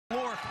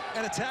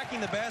and attacking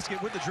the basket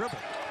with the dribble.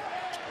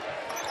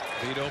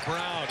 Vito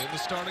Brown in the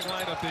starting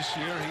lineup this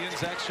year. He and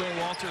Zach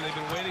Showalter, they've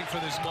been waiting for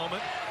this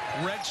moment.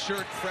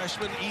 Redshirt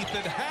freshman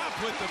Ethan Happ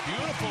with the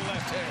beautiful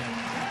left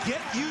hand.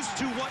 Get used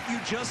to what you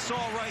just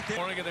saw right there.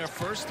 Scoring in their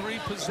first 3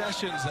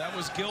 possessions. That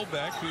was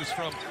Gilbeck, who's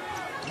from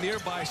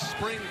nearby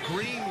Spring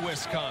Green,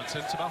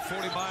 Wisconsin. It's about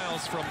 40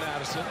 miles from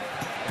Madison.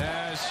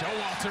 As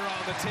Showalter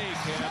on the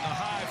take, and the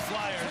high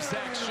flyer,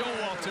 Zach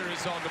Showalter,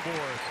 is on the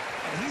board.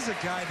 And he's a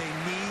guy they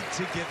need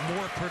to get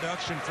more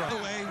production from.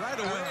 Right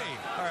away.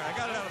 All right, I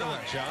got it out of the way.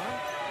 John.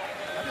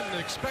 I didn't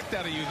expect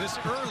that of you this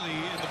early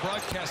in the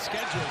broadcast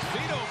schedule.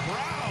 Vito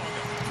Brown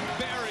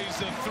buries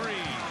a 3.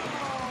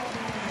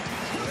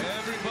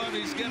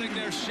 Everybody's getting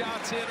their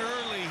shots in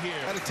early here.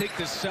 Got to take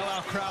this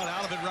sellout crowd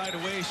out of it right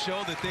away,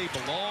 show that they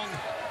belong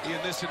in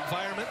this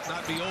environment,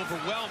 not be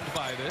overwhelmed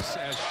by this,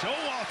 as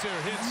Showalter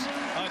hits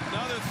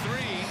another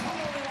 3.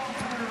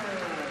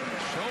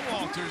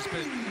 Showalter's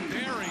been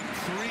bearing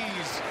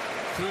 3s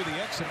through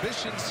the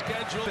exhibition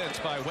schedule. That's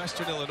by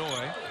Western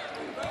Illinois.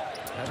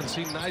 Haven't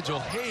seen Nigel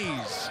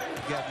Hayes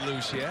get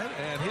loose yet,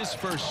 and his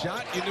first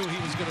shot, you knew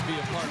he was going to be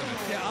a part of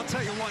it. Yeah, I'll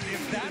tell you what,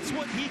 if that's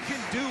what he can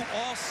do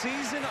all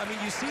season, I mean,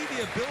 you see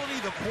the ability,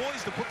 the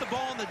poise to put the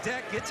ball on the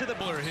deck, get to the...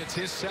 Miller hits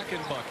his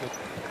second bucket,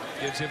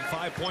 gives him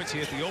 5 points. He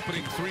hit the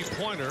opening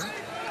 3-pointer.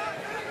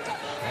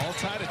 All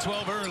tied at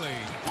 12 early.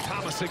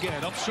 Thomas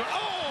again, up short.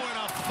 Oh, and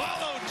a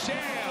follow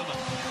jam.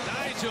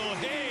 Nigel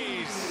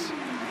Hayes.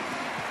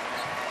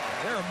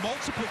 There are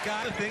multiple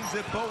guys, things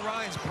that Bo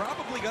Ryan's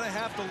probably going to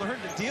have to learn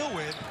to deal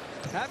with.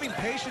 Having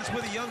patience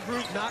with a young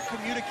group, not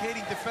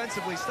communicating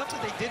defensively, stuff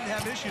that they didn't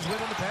have issues with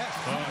in the past.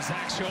 Oh,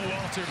 Zach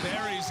Showalter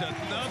buries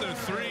another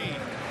 3.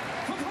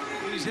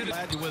 He's hit it.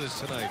 Glad you're with us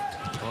tonight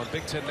on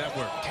Big Ten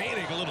Network.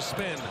 Koenig, a little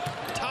spin.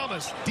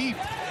 Thomas, deep.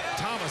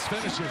 Thomas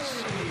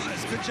finishes.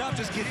 It's a good job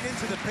just getting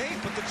into the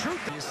paint, but the truth,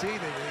 you see,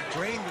 they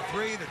drained the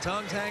 3, the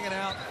tongue's hanging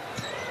out,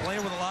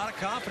 playing with a lot of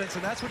confidence,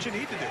 and that's what you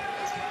need to do.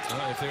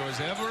 If there was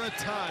ever a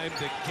time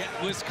to get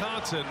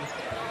Wisconsin,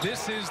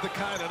 this is the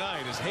kind of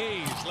night as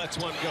Hayes lets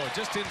one go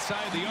just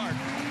inside the arc.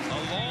 A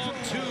long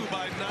 2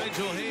 by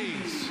Nigel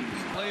Hayes.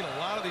 Played a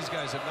lot of these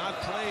guys have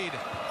not played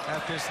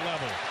at this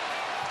level.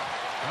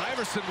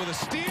 Iverson with a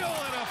steal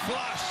and a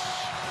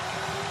flush.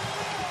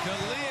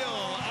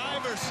 Khalil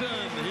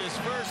Iverson, his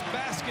first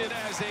basket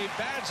as a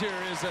Badger,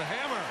 is a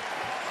hammer.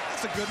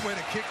 That's a good way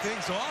to kick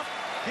things off.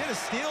 Get a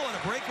steal and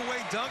a breakaway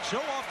dunk. Show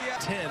off the...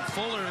 10.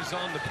 Fuller is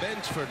on the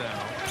bench for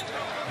now.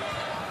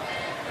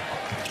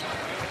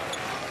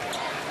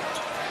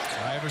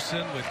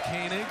 Iverson with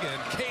Koenig,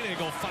 and Koenig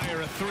will fire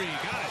a 3.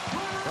 Got it.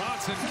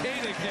 Bronson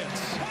Koenig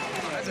hits.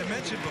 As I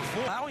mentioned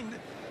before, allowing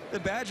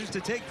the Badgers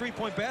to take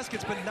 3-point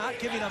baskets, but not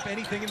giving up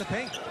anything in the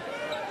paint.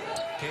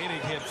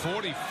 Koenig hit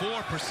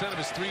 44% of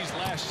his 3s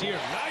last year.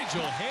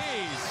 Nigel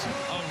Hayes,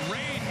 a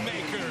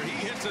rainmaker. He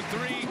hits a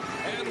 3,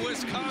 and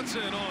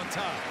Wisconsin on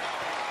top.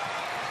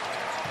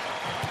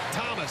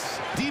 Thomas,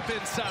 deep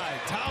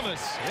inside.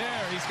 Thomas,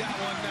 there, he's got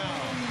one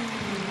now.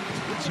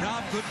 Good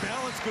job, good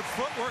balance, good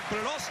footwork, but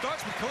it all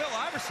starts with Khalil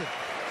Iverson.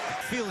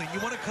 Feeling,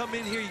 you want to come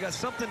in here, you got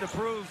something to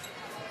prove.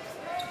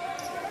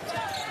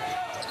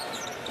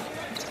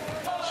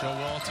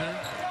 Showalter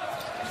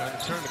trying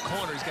to turn the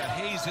corner. He's got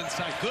Hayes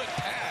inside. Good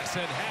pass,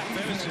 and Happ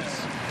finishes.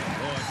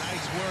 Oh,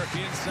 nice work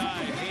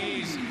inside.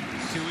 Hayes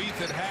to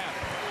Ethan Happ.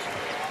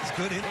 It's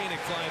good.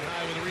 Koenig flying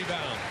high with a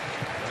rebound.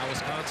 Now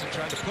Wisconsin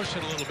trying to push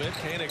it a little bit.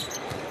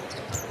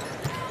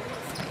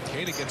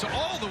 Koenig gets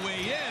all the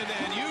way in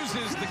and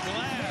uses the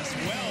glass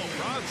well.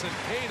 Bronson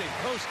Koenig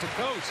coast to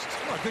coast.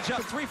 Oh, good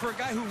job. 3 for a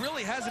guy who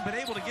really hasn't been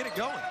able to get it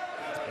going.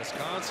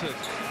 Wisconsin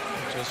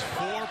just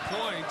 4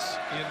 points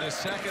in the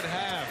second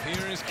half.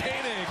 Here is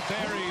Koenig,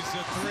 buries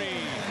a 3.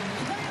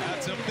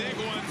 That's a big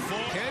one.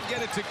 Can't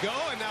get it to go,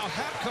 and now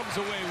Happ comes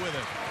away with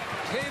it.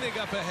 Koenig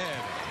up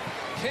ahead.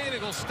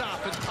 Koenig will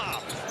stop and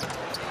pop.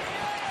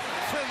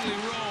 Friendly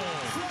roll.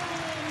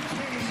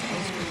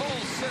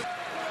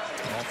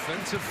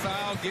 Offensive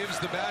foul gives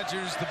the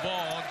Badgers the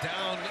ball,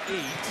 down 8.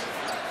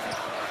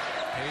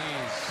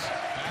 Hayes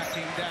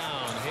backing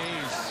down.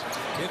 Hayes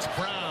hits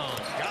Brown.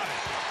 Got it.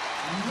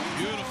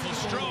 Beautiful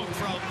stroke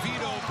from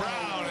Vito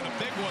Brown, and a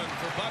big one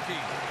for Bucky.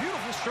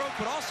 Beautiful stroke,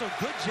 but also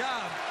good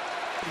job.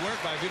 Good work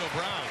by Vito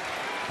Brown.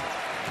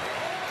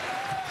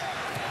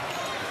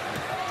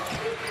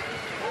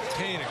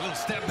 Koenig, a little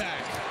step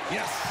back.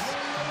 Yes.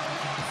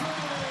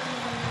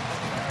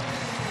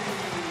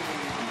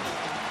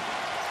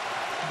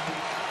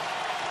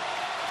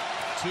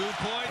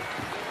 Two-point.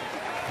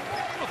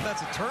 I don't know if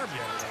that's a term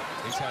yet.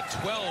 He's had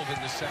 12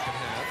 in the second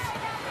half.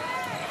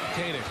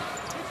 Koenig.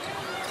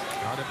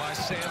 Guarded by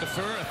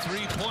Sandifer. A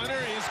 3-pointer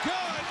is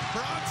good.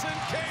 Bronson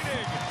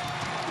Koenig.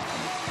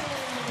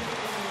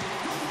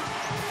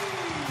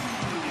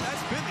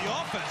 That's been the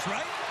offense,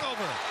 right?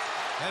 Over.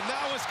 And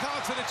now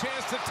Wisconsin a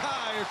chance to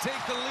tie or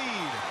take the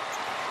lead.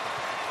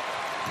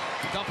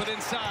 Dump it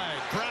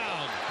inside.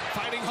 Brown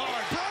fighting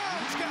hard.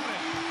 Brown's got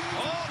it.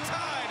 All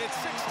tied at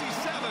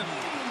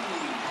 67.